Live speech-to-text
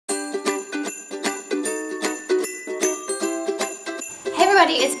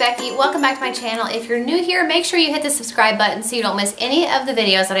everybody, it's Becky. Welcome back to my channel. If you're new here, make sure you hit the subscribe button so you don't miss any of the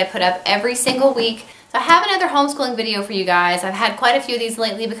videos that I put up every single week. So I have another homeschooling video for you guys. I've had quite a few of these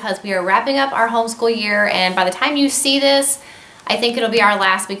lately because we are wrapping up our homeschool year, and by the time you see this, I think it'll be our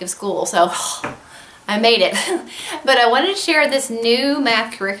last week of school. So I made it. But I wanted to share this new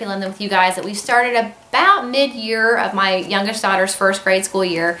math curriculum with you guys that we started about mid-year of my youngest daughter's first grade school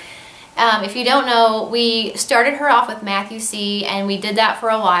year. If you don't know, we started her off with Math UC, and we did that for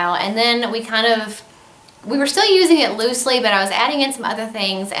a while, and then we were still using it loosely, but I was adding in some other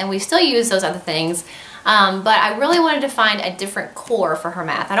things, and we still use those other things. But I really wanted to find a different core for her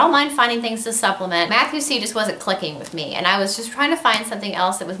math. I don't mind finding things to supplement. Math UC just wasn't clicking with me, and I was just trying to find something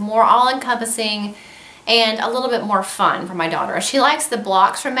else that was more all-encompassing and a little bit more fun for my daughter. She likes the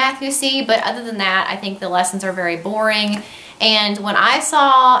blocks from Math UC, but other than that, I think the lessons are very boring. And when I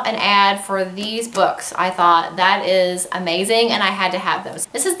saw an ad for these books, I thought that is amazing, and I had to have those.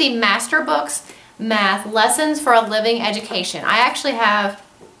 This is the Master Books Math Lessons for a Living Education. I actually have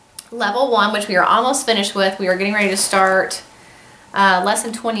level 1, which we are almost finished with. We are getting ready to start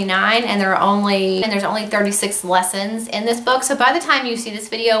lesson 29, and there's only 36 lessons in this book. So by the time you see this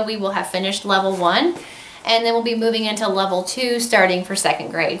video, we will have finished level 1, and then we'll be moving into level 2 starting for 2nd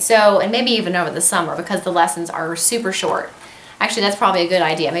grade. So, and maybe even over the summer because the lessons are super short. Actually, that's probably a good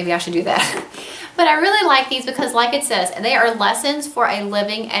idea. Maybe I should do that. But I really like these because, like it says, they are lessons for a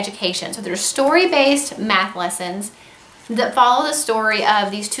living education. So they're story-based math lessons that follow the story of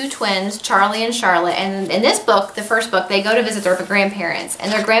these two twins, Charlie and Charlotte. And in this book, the first book, they go to visit their grandparents,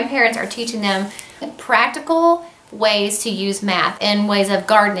 and their grandparents are teaching them practical ways to use math in ways of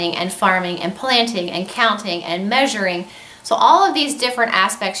gardening and farming and planting and counting and measuring. So all of these different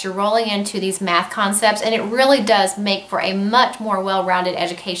aspects, you're rolling into these math concepts, and it really does make for a much more well-rounded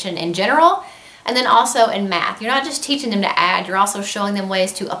education in general, and then also in math. You're not just teaching them to add, you're also showing them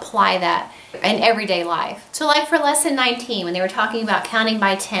ways to apply that in everyday life. So like for lesson 19, when they were talking about counting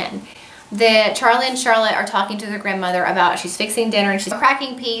by 10, Charlie and Charlotte are talking to their grandmother about she's fixing dinner and she's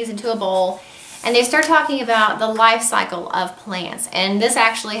cracking peas into a bowl, and they start talking about the life cycle of plants. And this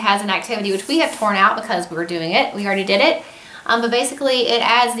actually has an activity which we have torn out because we were doing it. We already did it. But basically it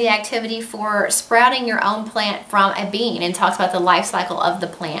adds the activity for sprouting your own plant from a bean and talks about the life cycle of the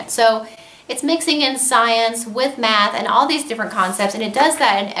plant. So it's mixing in science with math and all these different concepts, and it does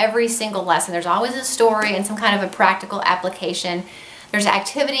that in every single lesson. There's always a story and some kind of a practical application. There's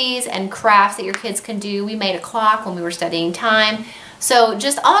activities and crafts that your kids can do. We made a clock when we were studying time. So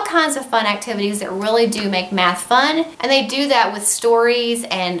just all kinds of fun activities that really do make math fun. And they do that with stories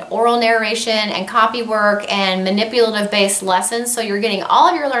and oral narration and copy work and manipulative based lessons. So you're getting all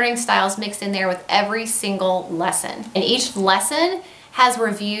of your learning styles mixed in there with every single lesson. And each lesson has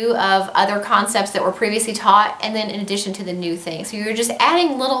review of other concepts that were previously taught, and then in addition to the new things. So you're just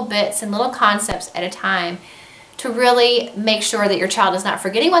adding little bits and little concepts at a time to really make sure that your child is not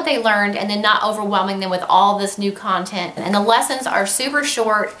forgetting what they learned and then not overwhelming them with all this new content. And the lessons are super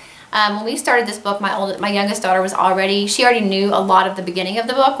short. When we started this book, my youngest daughter she already knew a lot of the beginning of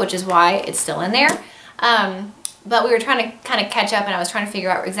the book, which is why it's still in there. But we were trying to kind of catch up, and I was trying to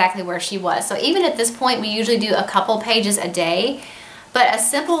figure out exactly where she was. So even at this point, we usually do a couple pages a day. But a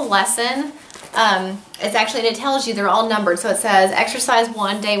simple lesson, it tells you they're all numbered. So it says exercise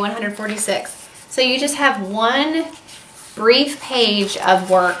 1, day 146. So you just have one brief page of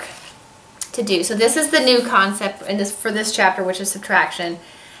work to do. So this is the new concept for this chapter, which is subtraction.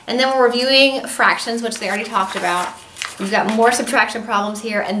 And then we're reviewing fractions, which they already talked about. We've got more subtraction problems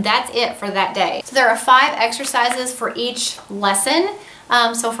here, and that's it for that day. So there are 5 exercises for each lesson.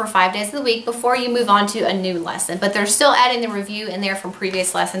 So for 5 days of the week before you move on to a new lesson. But they're still adding the review in there from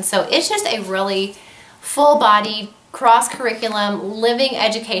previous lessons. So it's just a really full-bodied, cross-curriculum, living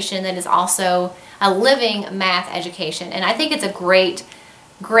education that is also a living math education. And I think it's a great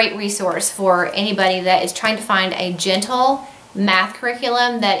resource for anybody that is trying to find a gentle math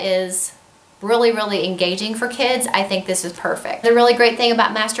curriculum that is really engaging for kids. I think this is perfect. The really great thing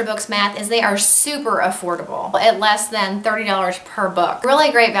about Master Books Math is they are super affordable at less than $30 per book.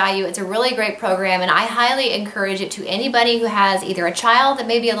 Really great value. It's a really great program, and I highly encourage it to anybody who has either a child that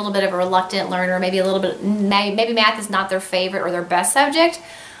may be a little bit of a reluctant learner, maybe math is not their favorite or their best subject,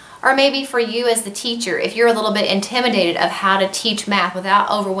 or maybe for you as the teacher, if you're a little bit intimidated of how to teach math without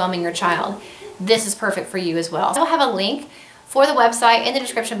overwhelming your child, this is perfect for you as well. So I'll have a link for the website in the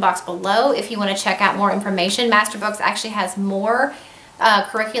description box below if you want to check out more information. Master Books actually has more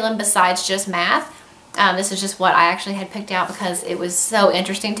curriculum besides just math. This is just what I actually had picked out because it was so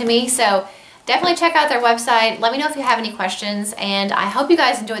interesting to me. So definitely check out their website. Let me know if you have any questions, and I hope you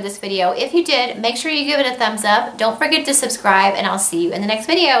guys enjoyed this video. If you did, make sure you give it a thumbs up. Don't forget to subscribe, and I'll see you in the next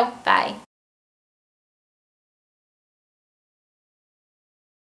video. Bye.